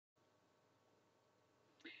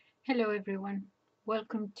Hello everyone,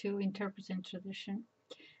 welcome to Interpreting Tradition.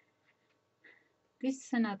 This is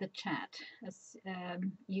another chat. As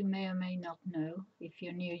you may or may not know, if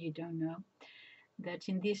you're new, you don't know, that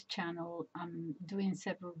in this channel I'm doing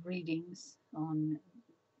several readings on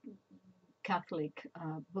Catholic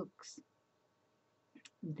books,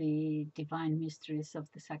 the divine mysteries of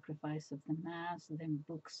the sacrifice of the Mass, then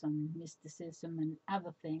books on mysticism and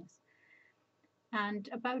other things. And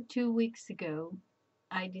about 2 weeks ago,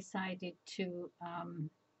 I decided to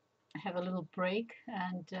have a little break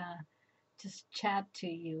and just chat to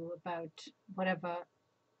you about whatever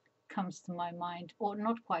comes to my mind, or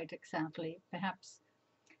not quite exactly, perhaps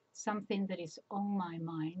something that is on my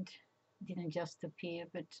mind didn't just appear,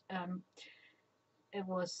 but it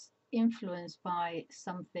was influenced by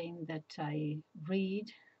something that I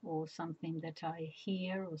read, or something that I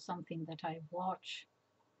hear, or something that I watch,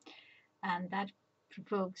 and that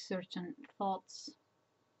provokes certain thoughts.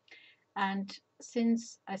 And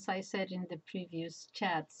since, as I said in the previous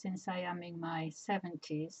chat, since I am in my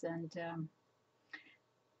 70s and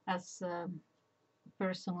as a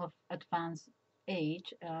person of advanced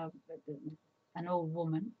age, an old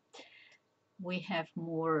woman, we have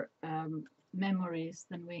more memories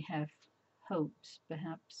than we have hopes,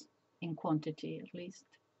 perhaps, in quantity at least.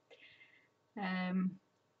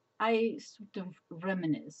 I sort of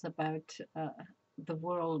reminisce about the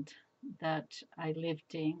world that I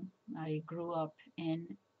lived in, I grew up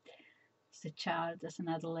in as a child, as an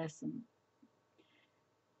adolescent,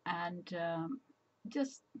 and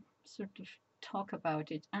just sort of talk about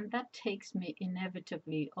it. And that takes me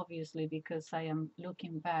inevitably, obviously, because I am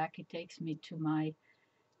looking back, it takes me to my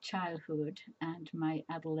childhood and my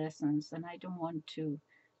adolescence. And I don't want to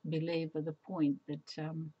belabor the point that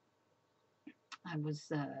I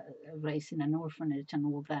was raised in an orphanage and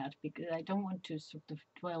all that, because I don't want to sort of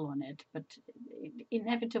dwell on it, but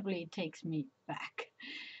inevitably it takes me back.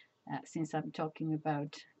 Since I'm talking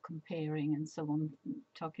about comparing and so on,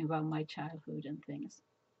 talking about my childhood and things.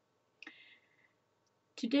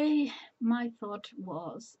 Today, my thought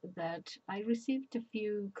was that I received a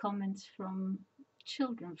few comments from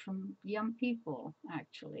children, from young people,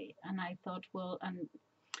 actually, and I thought, well, and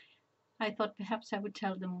I thought perhaps I would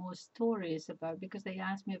tell them more stories about, because they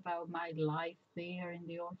asked me about my life there in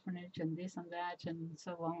the orphanage and this and that and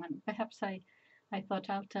so on, and perhaps I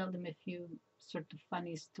thought I'll tell them a few sort of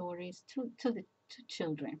funny stories to the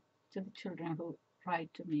children who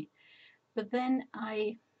write to me. But then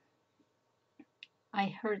I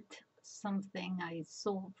heard something, I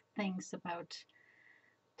saw things about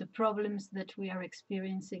the problems that we are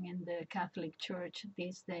experiencing in the Catholic Church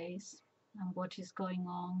these days, and what is going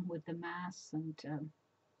on with the Mass and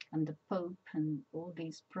the Pope and all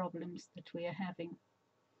these problems that we are having.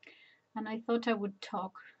 And I thought I would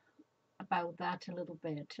talk about that a little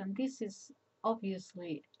bit. And this is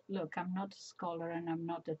obviously, look, I'm not a scholar and I'm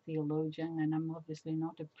not a theologian and I'm obviously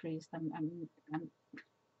not a priest. I'm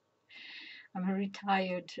a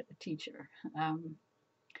retired teacher.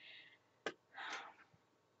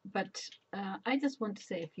 But I just want to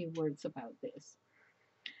say a few words about this.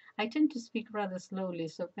 I tend to speak rather slowly,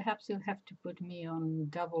 so perhaps you'll have to put me on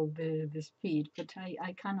double the speed, but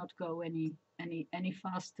I cannot go any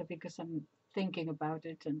faster because I'm thinking about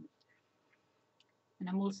it, and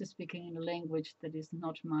I'm also speaking in a language that is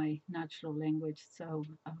not my natural language, so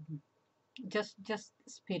just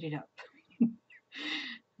speed it up.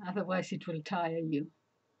 Otherwise it will tire you.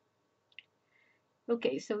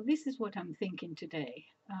 Okay, so this is what I'm thinking today.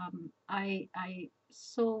 I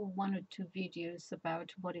saw one or two videos about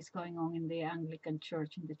what is going on in the Anglican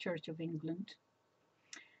Church, in the Church of England.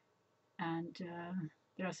 And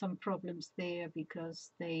there are some problems there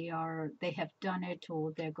because they have done it,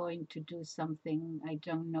 or they're going to do something, I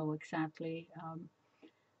don't know exactly,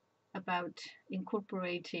 about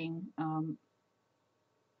incorporating,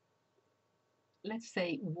 let's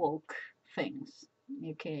say, woke things,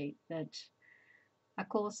 okay, that are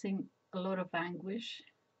causing a lot of anguish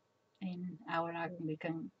in our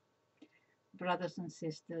Anglican brothers and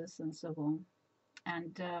sisters and so on.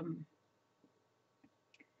 And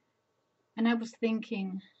I was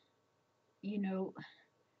thinking, you know,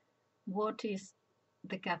 what is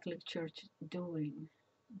the Catholic Church doing?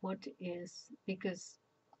 What is, because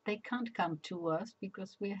they can't come to us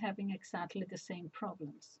because we're having exactly the same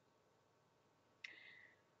problems.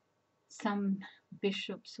 Some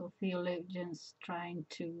bishops or theologians trying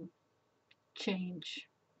to change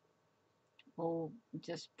or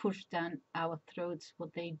just push down our throats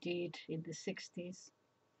what they did in the 60s.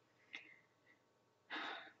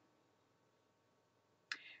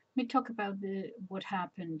 We talk about what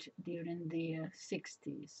happened during the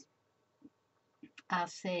 60s.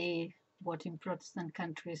 as what in Protestant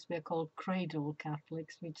countries we're called cradle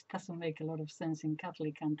Catholics, which doesn't make a lot of sense in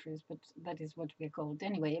Catholic countries, but that is what we're called.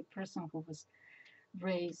 Anyway, a person who was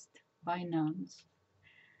raised by nuns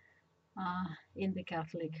in the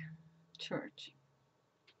Catholic Church.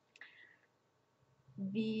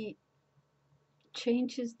 The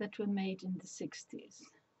changes that were made in the 60s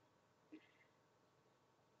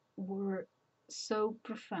were so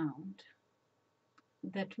profound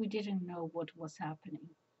that we didn't know what was happening.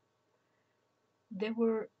 They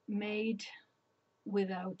were made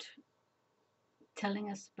without telling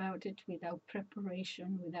us about it, without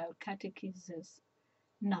preparation, without catechesis,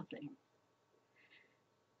 nothing.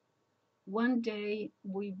 One day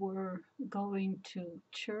we were going to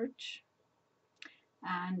church,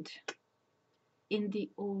 and in the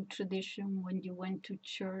old tradition, when you went to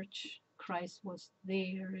church, Christ was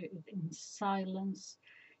there in silence.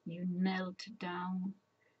 You knelt down,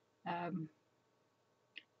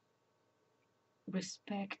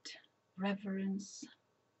 respect, reverence.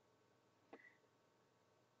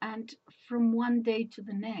 And from one day to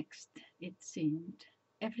the next, it seemed,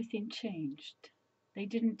 everything changed. They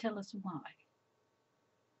didn't tell us why.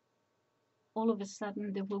 All of a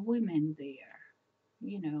sudden, there were women there,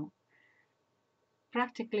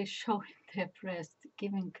 practically showing their breast,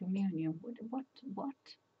 giving communion.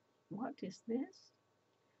 What is this?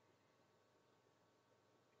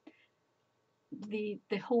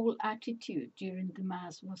 The whole attitude during the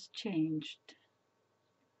Mass was changed.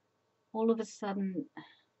 All of a sudden,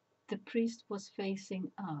 the priest was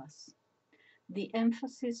facing us. The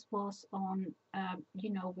emphasis was on,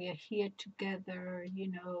 we are here together,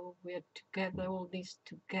 we're together, all this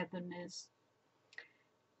togetherness.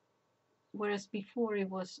 Whereas before it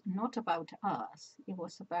was not about us, it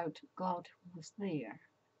was about God who was there,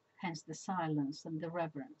 hence the silence and the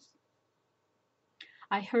reverence.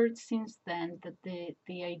 I heard since then that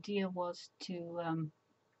the idea was to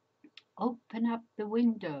open up the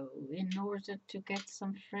window in order to get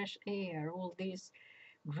some fresh air, all these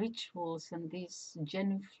rituals and these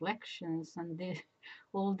genuflections and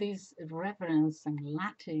all these reverence and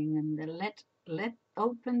Latin and the let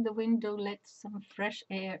open the window, let some fresh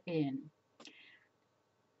air in.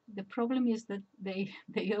 The problem is that they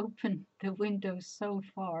opened the window so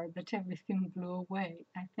far that everything blew away.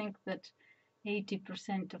 I think that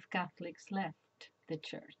 80% of Catholics left the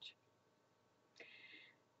church.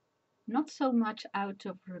 Not so much out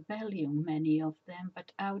of rebellion, many of them,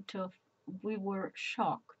 but out of, we were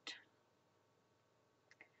shocked.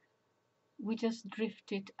 We just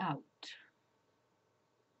drifted out.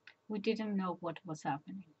 We didn't know what was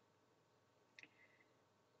happening.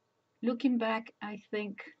 Looking back, I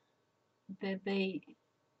think that they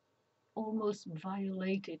almost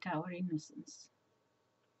violated our innocence.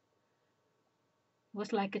 It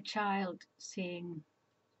was like a child seeing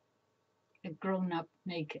a grown-up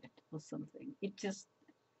naked or something. It just,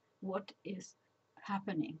 what is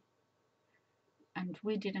happening? And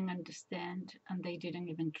we didn't understand, and they didn't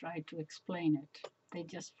even try to explain it. They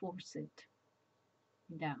just forced it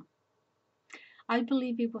down. I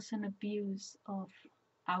believe it was an abuse of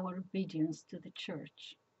our obedience to the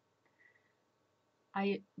church.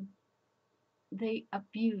 They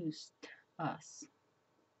abused us.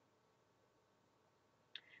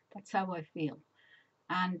 That's how I feel.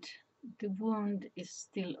 And the wound is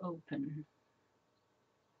still open.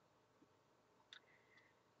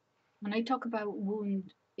 When I talk about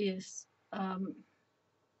wound, is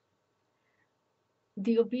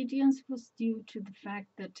the obedience was due to the fact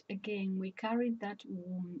that, again, we carried that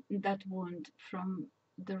wound from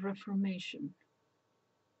the Reformation.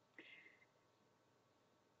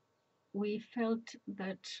 We felt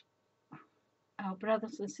that our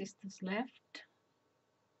brothers and sisters left.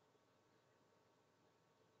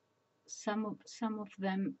 Some of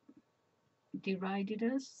them derided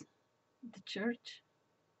us, the church,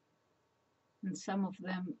 and some of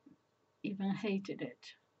them even hated it.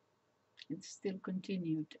 It still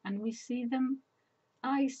continued. And we see them,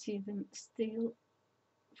 I see them still,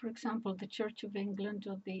 for example, the Church of England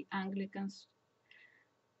or the Anglicans,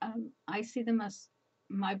 I see them as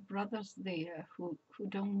my brothers there who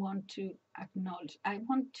don't want to acknowledge. I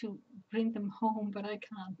want to bring them home, but I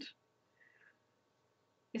can't.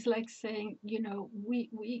 It's like saying,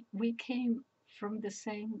 we came from the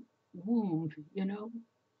same womb,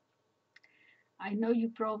 I know you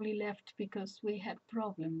probably left because we had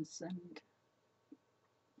problems, and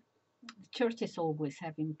the church is always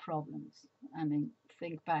having problems. I mean,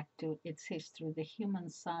 think back to its history. The human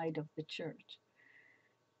side of the church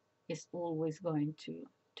is always going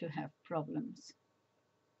to have problems.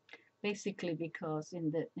 Basically because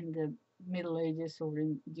in the Middle Ages or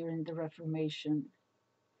during the Reformation,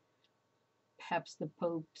 perhaps the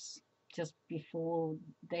popes just before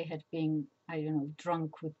they had been, I don't know,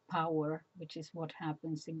 drunk with power, which is what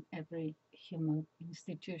happens in every human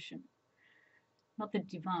institution. Not the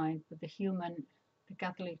divine, but the human, the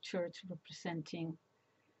Catholic Church representing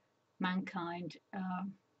mankind.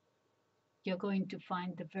 You're going to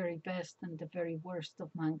find the very best and the very worst of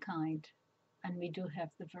mankind. And we do have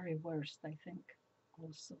the very worst, I think,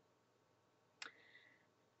 also.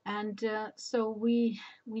 And so we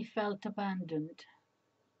felt abandoned.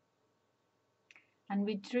 And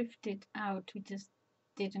we drifted out. We just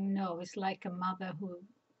didn't know. It's like a mother who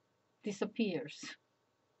disappears.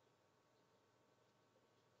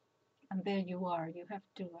 And there you are. You have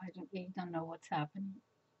to, you don't know what's happening.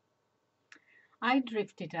 I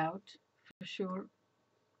drifted out, for sure.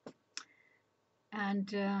 And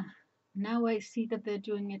now I see that they're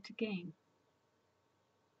doing it again.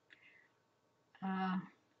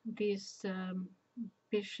 These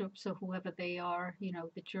bishops or whoever they are, you know,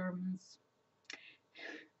 the Germans,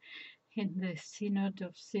 in the synod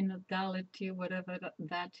of synodality, whatever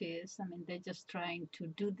that is. I mean, they're just trying to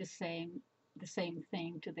do the same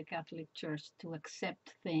thing to the Catholic Church, to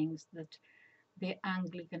accept things that the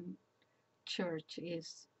Anglican Church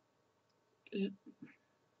is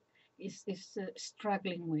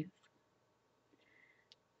struggling with.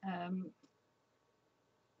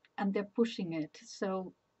 And they're pushing it.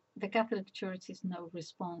 So the Catholic Church is no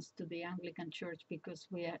response to the Anglican Church because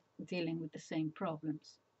we are dealing with the same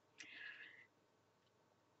problems.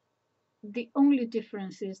 The only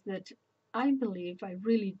difference is that I believe, I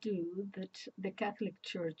really do, that the Catholic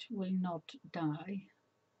Church will not die.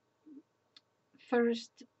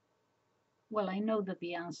 First, well, I know that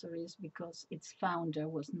the answer is because its founder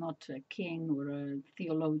was not a king or a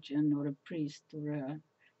theologian or a priest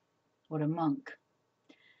or a monk,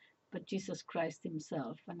 but Jesus Christ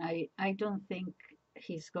himself. And I don't think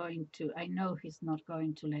he's going to, I know he's not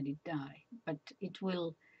going to let it die, but it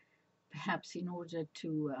will perhaps, in order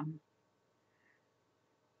to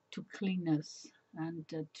clean us and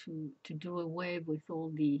to do away with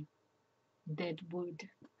all the dead wood,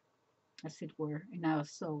 as it were, in our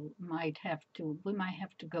soul, we might have to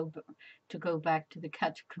go back to the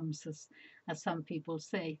catacombs, as some people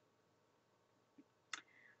say.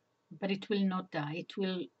 But it will not die.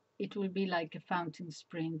 It will be like a fountain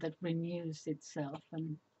spring that renews itself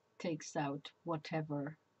and takes out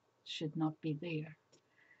whatever should not be there,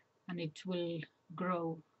 and it will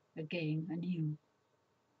grow again anew.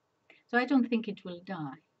 So I don't think it will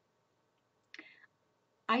die.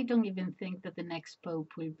 I don't even think that the next pope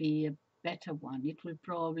will be a better one.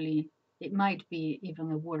 It might be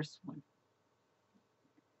even a worse one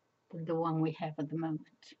than the one we have at the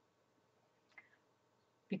moment.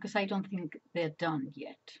 Because I don't think they're done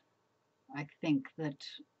yet. I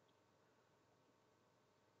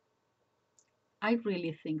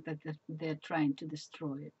really think that they're trying to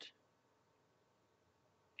destroy it.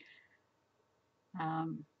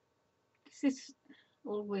 This is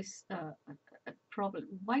always a problem.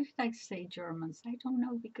 Why did I say Germans? I don't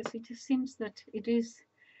know, because it just seems that it is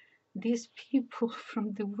these people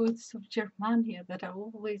from the woods of Germania that are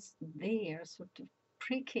always there, sort of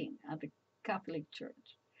pricking at the Catholic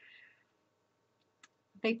Church.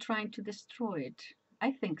 They're trying to destroy it.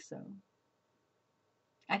 I think so.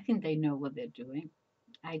 I think they know what they're doing.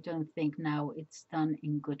 I don't think now it's done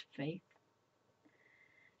in good faith.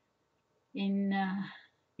 In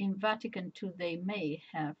Vatican II, they may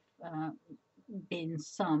have been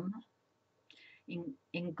some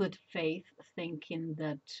in good faith, thinking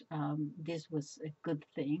that this was a good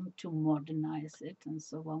thing to modernize it and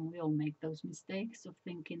so on. We all make those mistakes of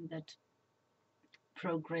thinking that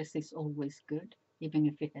progress is always good, even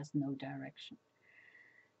if it has no direction.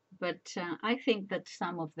 But I think that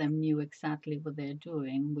some of them knew exactly what they're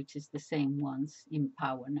doing, which is the same ones in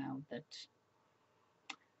power now, that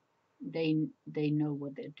they know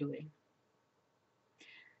what they're doing.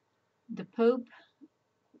 The Pope,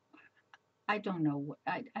 I don't know what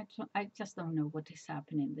I just don't know what is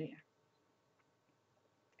happening there.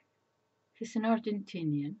 He's an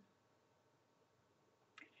Argentinian.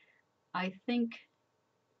 I think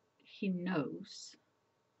he knows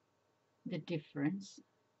the difference.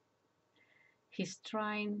 He's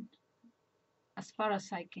trying, as far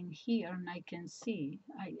as I can hear and I can see,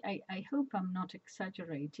 I hope I'm not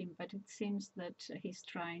exaggerating, but it seems that he's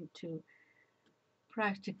trying to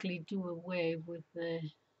practically do away with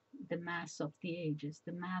the Mass of the Ages,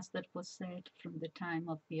 the Mass that was said from the time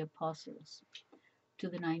of the Apostles to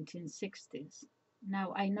the 1960s.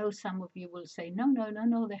 Now, I know some of you will say, no,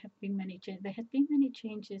 there have been many changes. There have been many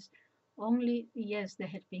changes Only, yes, there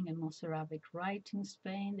had been a Mozarabic rite in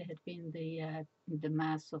Spain. There had been the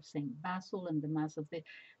Mass of Saint Basil and the Mass of the,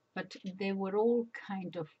 but they were all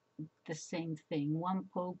kind of the same thing. One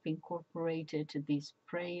pope incorporated this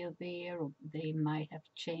prayer there, or they might have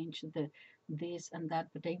changed the this and that,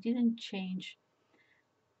 but they didn't change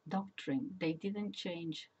doctrine. They didn't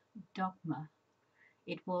change dogma.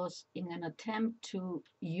 It was in an attempt to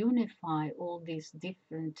unify all these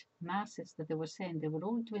different masses that they were saying. They were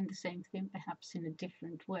all doing the same thing, perhaps in a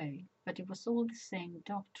different way, but it was all the same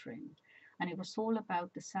doctrine. And it was all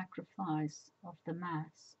about the sacrifice of the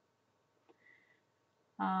Mass.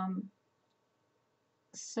 Um,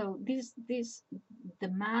 so the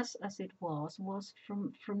Mass as it was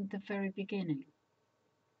from the very beginning.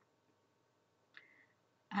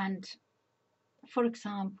 And for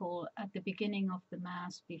example, at the beginning of the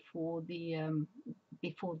Mass, before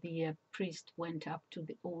the priest went up to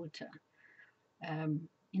the altar,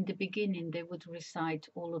 in the beginning they would recite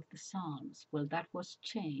all of the Psalms. Well, that was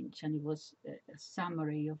changed, and it was a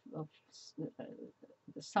summary of uh,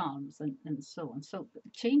 the Psalms and so on. So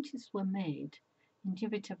changes were made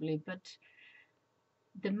indubitably, but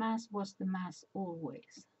the Mass was the Mass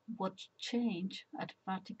always. What changed at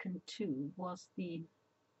Vatican II was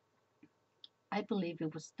I believe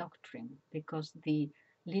it was doctrine, because the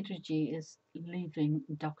liturgy is living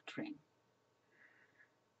doctrine.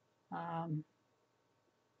 Um,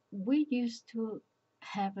 we used to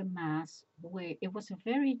have a Mass where it was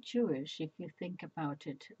very Jewish, if you think about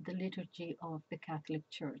it, the liturgy of the Catholic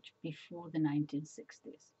Church before the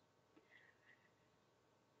 1960s.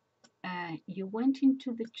 You went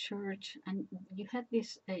into the church and you had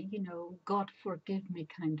this, God forgive me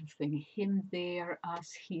kind of thing. Him there,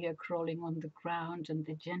 us here, crawling on the ground, and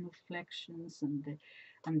the genuflections and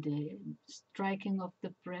the striking of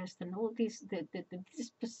the breast, and all this, the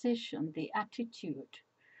disposition, the attitude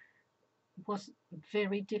was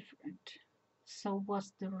very different. So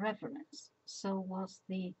was the reverence. So was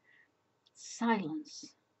the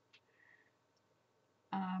silence.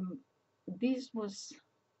 Um, this was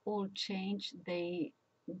all changed.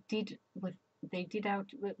 Did with they did out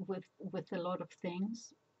with a lot of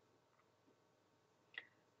things.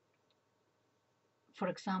 For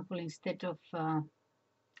example, instead of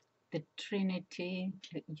the Trinity,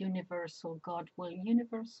 the universal God, well,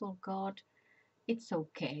 universal God, it's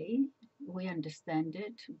okay. We understand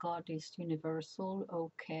it. God is universal,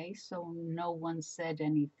 okay. So no one said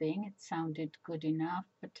anything. It sounded good enough,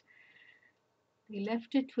 but they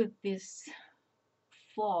left it with this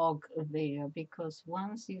fog there, because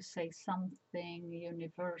once you say something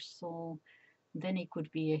universal, then it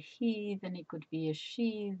could be a he, then it could be a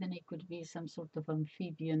she, then it could be some sort of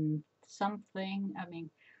amphibian something. I mean,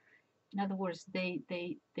 in other words, they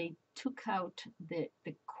took out the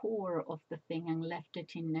core of the thing and left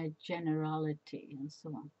it in a generality and so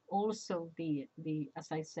on. Also, the as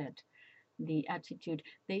I said, the attitude.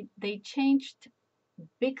 They changed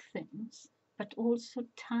big things, but also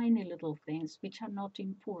tiny little things which are not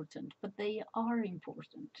important, but they are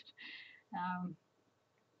important. Um,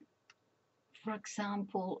 for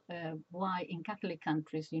example, why in Catholic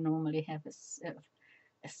countries you normally have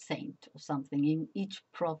a saint or something in each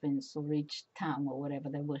province or each town or whatever.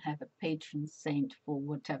 They will have a patron saint for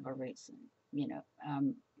whatever reason. You know,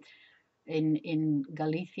 in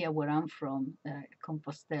Galicia, where I'm from,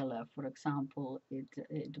 Compostela, for example,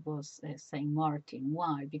 it was Saint Martin.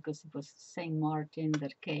 Why? Because it was Saint Martin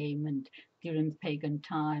that came and during pagan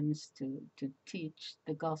times to teach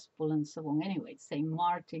the gospel and so on. Anyway, Saint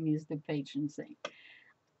Martin is the patron saint.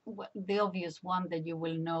 Well, the obvious one that you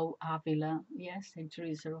will know, Avila, yes, Saint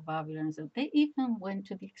Teresa of Avila, and so they even went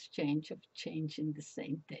to the exchange of changing the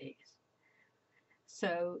saint days.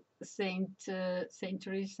 So Saint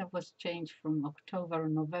Teresa was changed from October or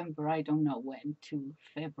November, I don't know when, to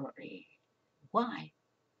February. Why?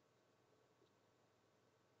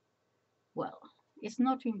 Well, it's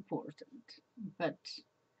not important, but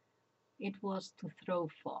it was to throw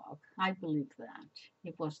fog. I believe that.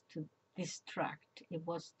 It was to distract. It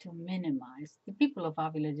was to minimize. The people of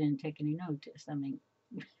Avila didn't take any notice. I mean,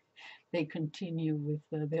 they continue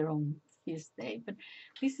with their own feast day. But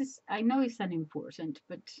this is, I know it's unimportant,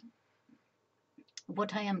 but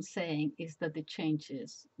what I am saying is that the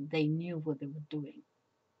changes, they knew what they were doing.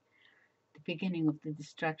 The beginning of the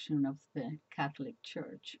destruction of the Catholic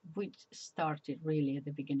Church, which started really at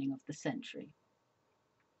the beginning of the century.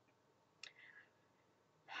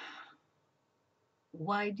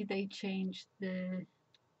 Why did they change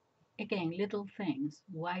again, little things?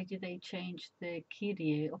 Why did they change the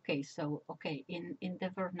Kyrie? Okay, so, okay, in the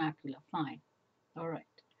vernacular, fine, all right.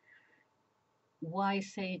 Why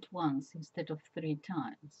say it once instead of 3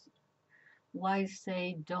 times? Why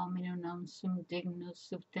say Domino non sum dignus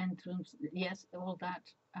subtentrum? Yes, all that.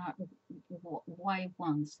 Why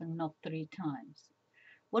once and not 3 times?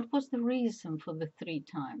 What was the reason for the 3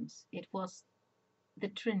 times? It was the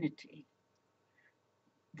Trinity.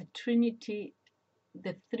 The Trinity,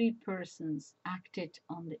 the 3 persons acted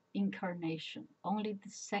on the incarnation. Only the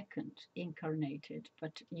second incarnated,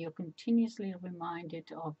 but you're continuously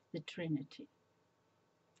reminded of the Trinity.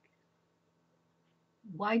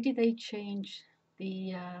 Why did they change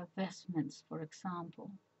the vestments, for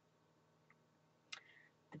example?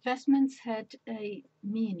 The vestments had a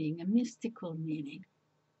meaning, a mystical meaning.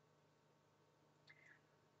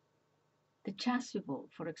 The chasuble,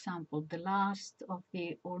 for example, the last of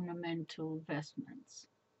the ornamental vestments,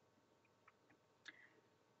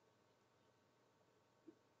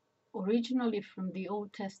 originally from the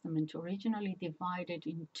Old Testament, originally divided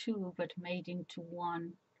in 2 but made into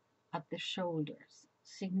 1 at the shoulders,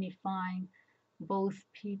 signifying both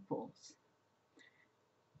peoples,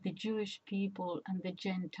 the Jewish people and the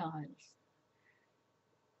Gentiles.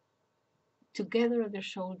 Together at the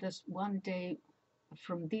shoulders, one day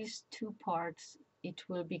from these 2 parts it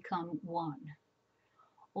will become 1.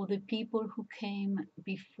 Or the people who came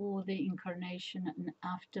before the incarnation and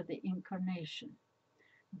after the incarnation,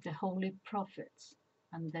 the holy prophets,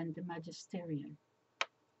 and then the magisterium.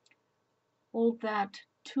 All that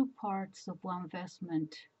 2 parts of 1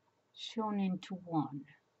 vestment shown into 1.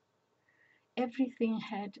 Everything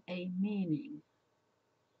had a meaning.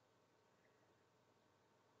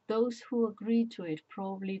 Those who agreed to it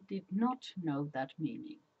probably did not know that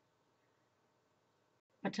meaning,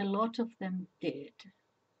 but a lot of them did,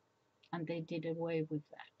 and they did away with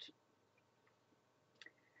that.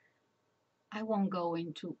 I won't go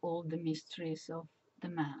into all the mysteries of the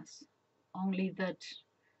Mass, only that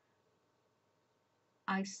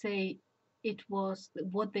I say it was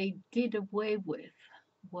what they did away with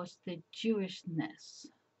was the Jewishness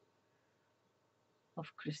of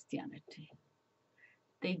Christianity.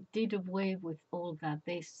 They did away with all that.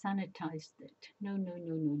 They sanitized it. No,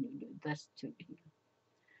 that's too.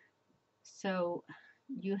 So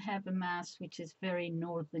you have a Mass which is very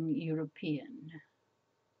Northern European.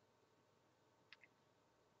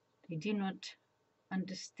 They do not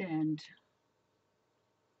understand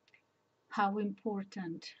how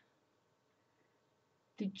important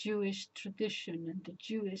the Jewish tradition and the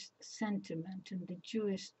Jewish sentiment and the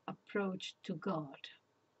Jewish approach to God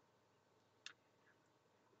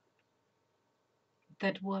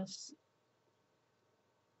that was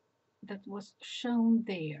shown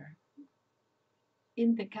there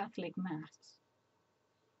in the Catholic Mass.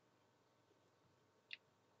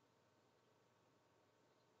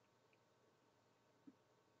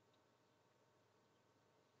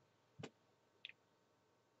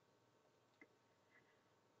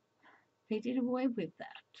 They did away with that.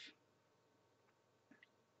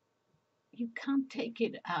 You can't take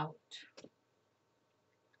it out.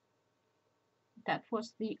 That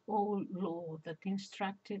was the old law that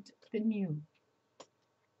instructed the new.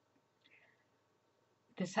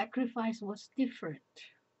 The sacrifice was different.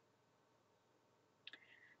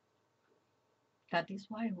 That is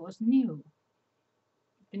why it was new,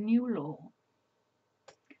 the new law.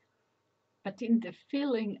 But in the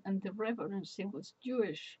feeling and the reverence, it was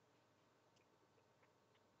Jewish.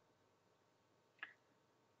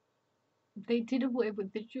 They did away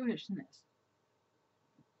with the Jewishness.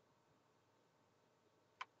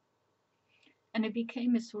 And it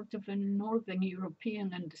became a sort of a Northern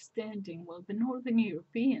European understanding. Well, the Northern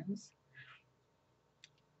Europeans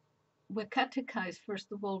were catechized,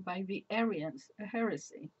 first of all, by the Arians, a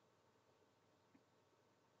heresy.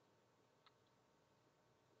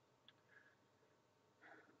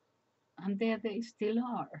 And there they still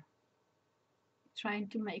are, trying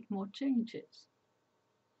to make more changes.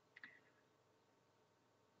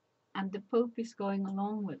 And the Pope is going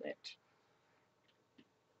along with it.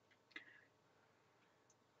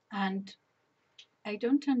 And I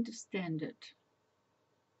don't understand it.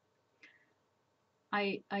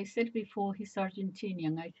 I said before he's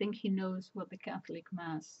Argentinian. I think he knows what the Catholic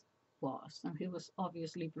Mass was, and he was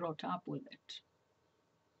obviously brought up with it.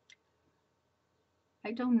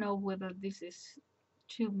 I don't know whether this is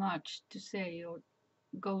too much to say or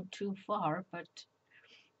go too far, but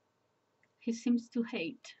he seems to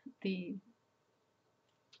hate the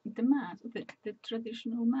Mass, the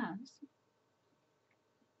traditional Mass.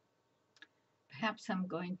 Perhaps I'm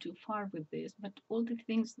going too far with this, but all the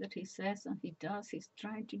things that he says and he does, he's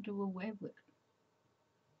trying to do away with.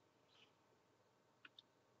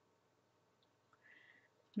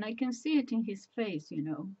 And I can see it in his face, you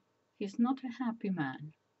know. He's not a happy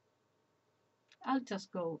man. I'll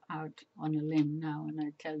just go out on a limb now and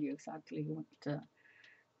I tell you exactly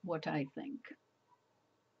what I think.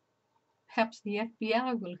 Perhaps the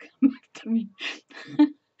FBI will come back to me.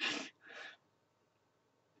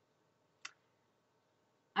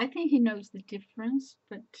 I think he knows the difference,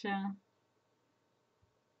 but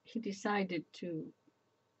he decided to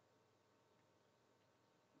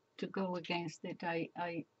go against it.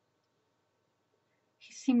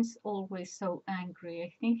 He seems always so angry.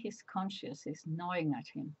 I think his conscience is gnawing at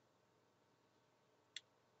him.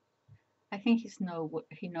 I think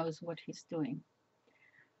he knows what he's doing.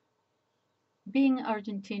 Being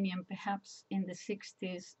Argentinian, perhaps in the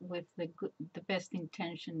 60s, with the best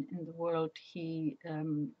intention in the world,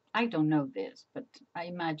 I don't know this, but I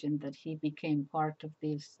imagine that he became part of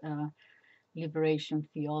this liberation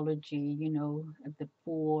theology, the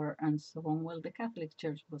poor and so on. Well, the Catholic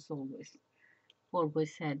Church was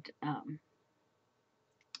always had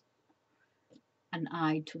an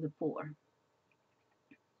eye to the poor.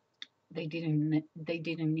 They didn't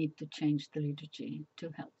need to change the liturgy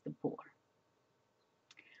to help the poor.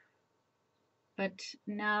 But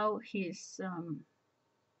now he's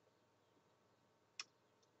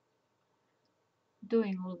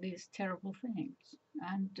doing all these terrible things.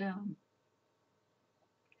 And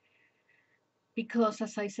because,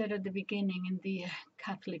 as I said at the beginning, in the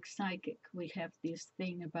Catholic psychic, we have this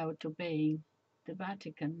thing about obeying the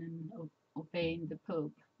Vatican and obeying the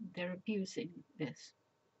Pope. They're abusing this.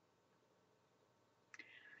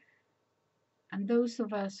 And those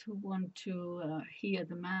of us who want to hear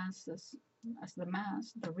the Mass as the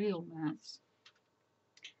Mass, the real Mass,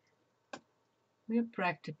 we're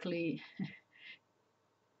practically,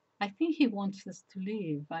 I think he wants us to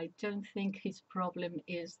leave. I don't think his problem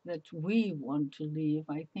is that we want to leave.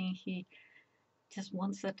 I think he just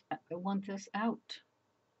wants us out.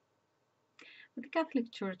 But the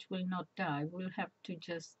Catholic Church will not die. We'll have to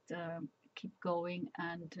just keep going.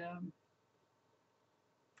 And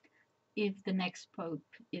if the next Pope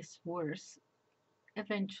is worse,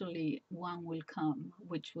 eventually one will come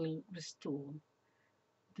which will restore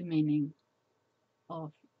the meaning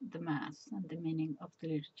of the Mass and the meaning of the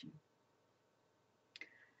liturgy.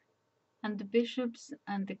 And the bishops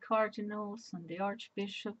and the cardinals and the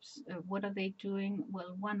archbishops, what are they doing?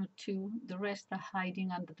 Well, one or two. The rest are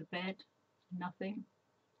hiding under the bed. Nothing.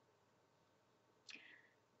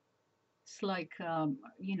 It's like,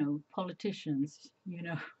 politicians,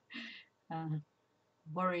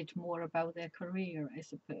 worried more about their career, I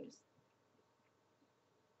suppose.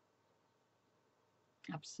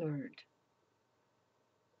 Absurd.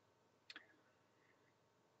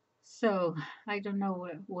 So I don't know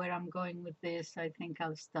where I'm going with this. I think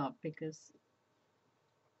I'll stop because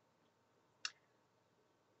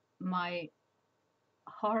my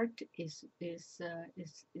heart is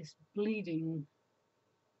bleeding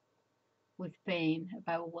with pain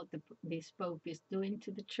about what this Pope is doing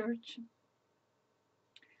to the Church,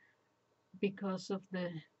 because of the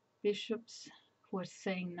bishops who are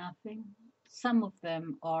saying nothing. Some of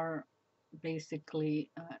them are basically,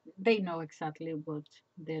 they know exactly what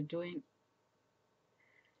they're doing.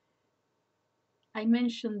 I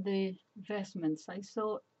mentioned the vestments. I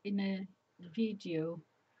saw in a video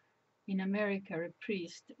in America a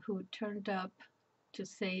priest who turned up to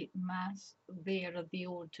say Mass there at the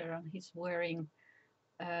altar, and he's wearing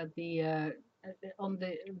written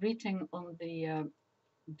on the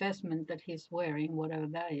vestment that he's wearing, whatever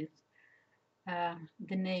that is,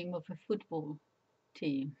 the name of a football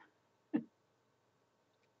team.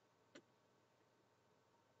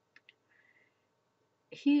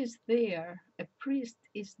 He is there, a priest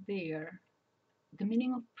is there. The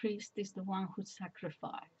meaning of priest is the one who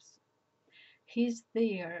sacrifices. He's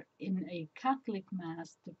there in a Catholic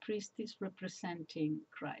Mass, the priest is representing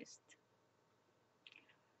Christ.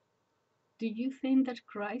 Do you think that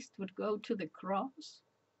Christ would go to the cross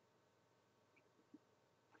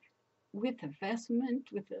with a vestment,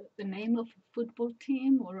 with the name of a football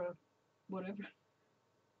team or whatever?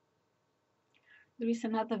 There is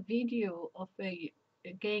another video of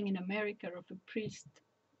again in America, of a priest,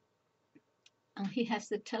 and he has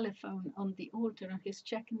the telephone on the altar and he's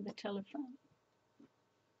checking the telephone.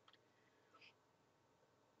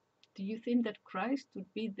 Do you think that Christ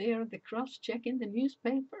would be there at the cross checking the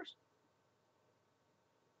newspapers?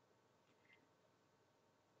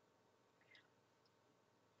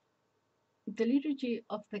 The liturgy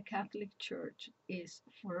of the Catholic Church is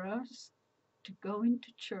for us to go into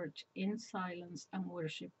church in silence and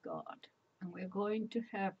worship God. And we're going to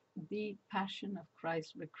have the Passion of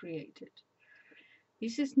Christ recreated.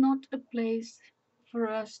 This is not a place for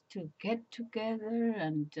us to get together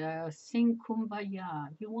and sing kumbaya.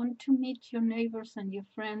 You want to meet your neighbors and your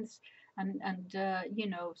friends and you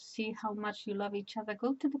know, see how much you love each other.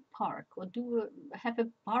 Go to the park or have a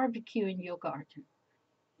barbecue in your garden.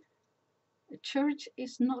 The church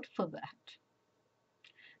is not for that.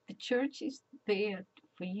 The church is there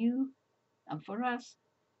for you and for us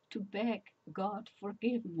to beg God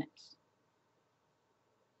forgiveness.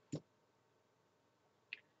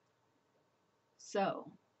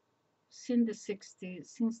 So, since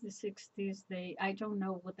the 60s, I don't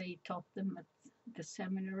know what they taught them at the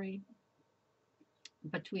seminary,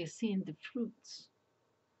 but we are seeing the fruits.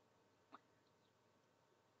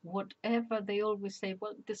 Whatever they always say,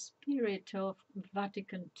 well, the spirit of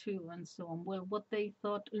Vatican II and so on, well, what they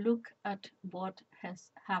thought, look at what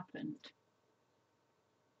has happened.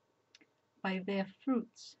 By their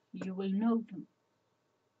fruits, you will know them.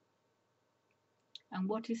 And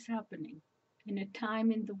what is happening? In a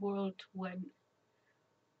time in the world when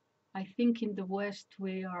I think in the West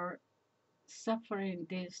we are suffering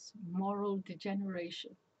this moral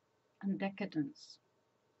degeneration and decadence.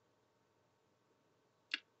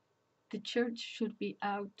 The church should be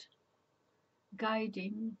out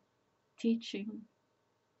guiding, teaching,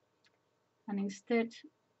 and instead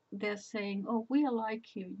they're saying, oh, we are like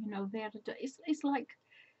you, you know, it's like,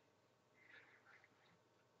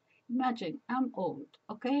 imagine, I'm old,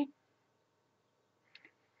 okay?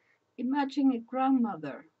 Imagine a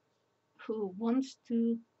grandmother who wants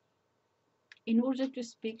to, in order to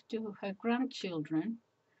speak to her grandchildren,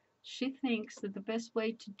 she thinks that the best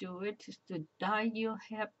way to do it is to dye your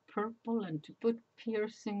hair purple and to put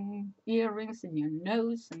piercing earrings in your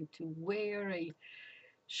nose and to wear a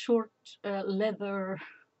short leather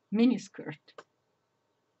miniskirt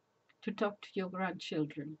to talk to your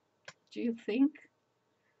grandchildren. Do you think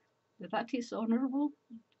that is honorable?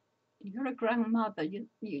 You're a grandmother. You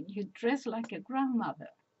dress like a grandmother.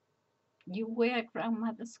 You wear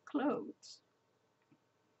grandmother's clothes.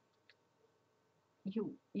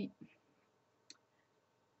 You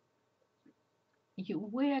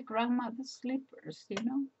wear grandmother's slippers, you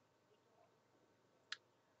know.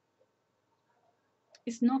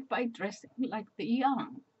 It's not by dressing like the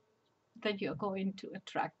young that you're going to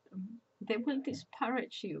attract them. They will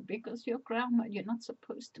disparage you because your grandma, you're not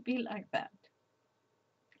supposed to be like that.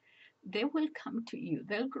 They will come to you,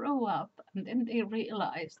 they'll grow up, and then they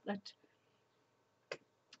realize that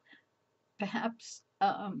perhaps,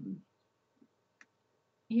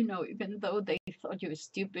 you know, even though they thought you were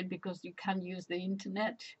stupid because you can't use the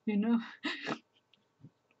internet, you know,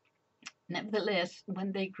 nevertheless,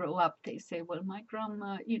 when they grow up, they say, well, my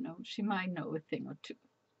grandma, you know, she might know a thing or two,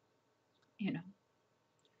 you know.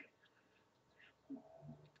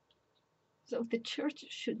 So the church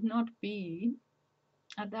should not be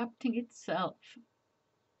adapting itself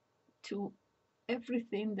to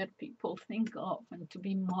everything that people think of and to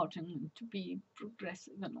be modern and to be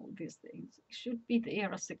progressive and all these things. It should be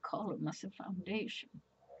there as a column, as a foundation.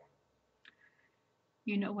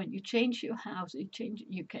 You know, when you change your house,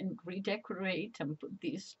 you can redecorate and put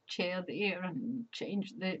this chair there and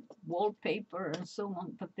change the wallpaper and so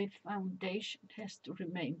on, but the foundation has to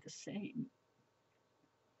remain the same.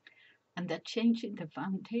 And that changing the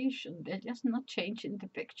foundation, they're just not changing the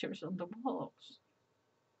pictures on the walls.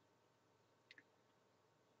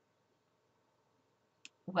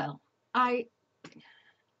 Well, I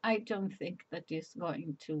don't think that is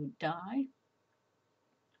going to die.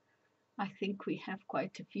 I think we have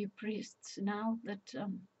quite a few priests now that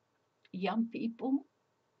young people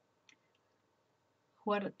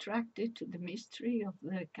who are attracted to the mystery of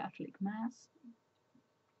the Catholic Mass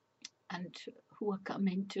and who are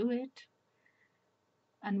coming to it.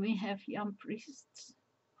 And we have young priests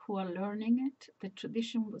who are learning it. The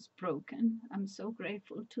tradition was broken. I'm so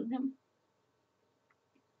grateful to them.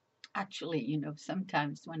 Actually, you know,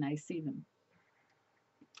 sometimes when I see them,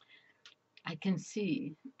 I can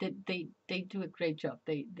see that they do a great job.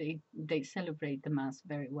 They celebrate the Mass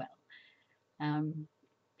very well.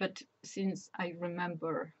 But since I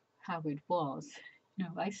remember how it was, you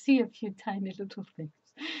know, I see a few tiny little things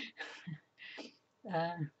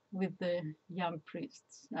with the young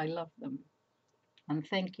priests. I love them. And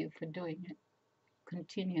thank you for doing it,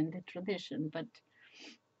 continuing the tradition. But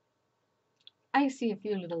I see a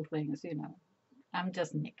few little things, you know. I'm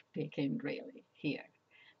just nitpicking really here.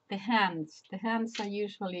 The hands are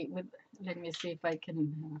usually with, let me see if I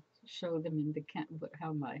can show them in the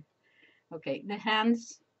how my, okay, the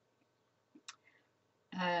hands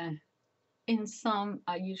in some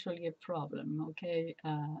are usually a problem, okay?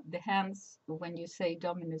 The hands, when you say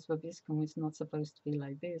Dominus Vobiscum, it's not supposed to be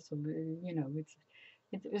like this, or, you know,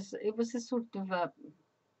 It was a sort of a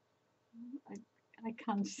I, I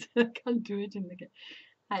can't I can't do it in the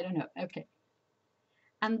I don't know. Okay,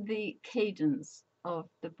 and the cadence of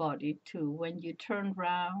the body too. When you turn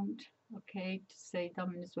round, okay, to say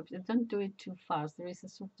Dominus Vobis, don't do it too fast. There is a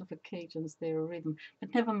sort of a cadence there, a rhythm.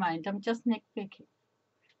 But never mind. I'm just nitpicking,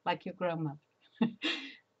 like your grandmother.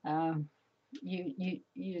 um,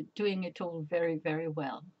 you're doing it all very very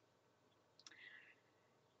well.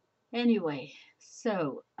 Anyway,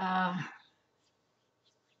 so I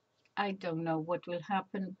don't know what will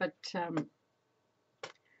happen, but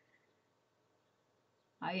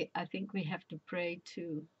I think we have to pray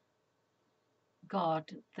to God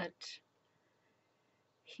that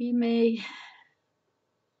He may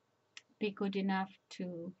be good enough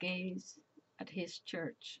to gaze at His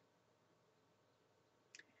church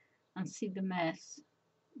and see the mess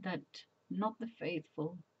that not the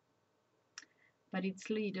faithful, but its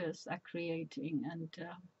leaders are creating. And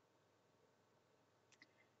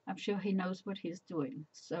I'm sure He knows what He's doing.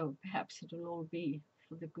 So perhaps it will all be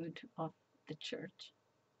for the good of the church.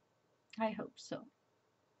 I hope so.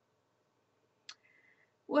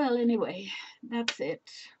 Well, anyway, that's it.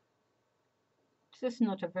 This is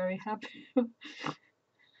not a very happy.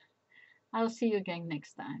 I'll see you again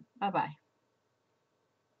next time. Bye bye.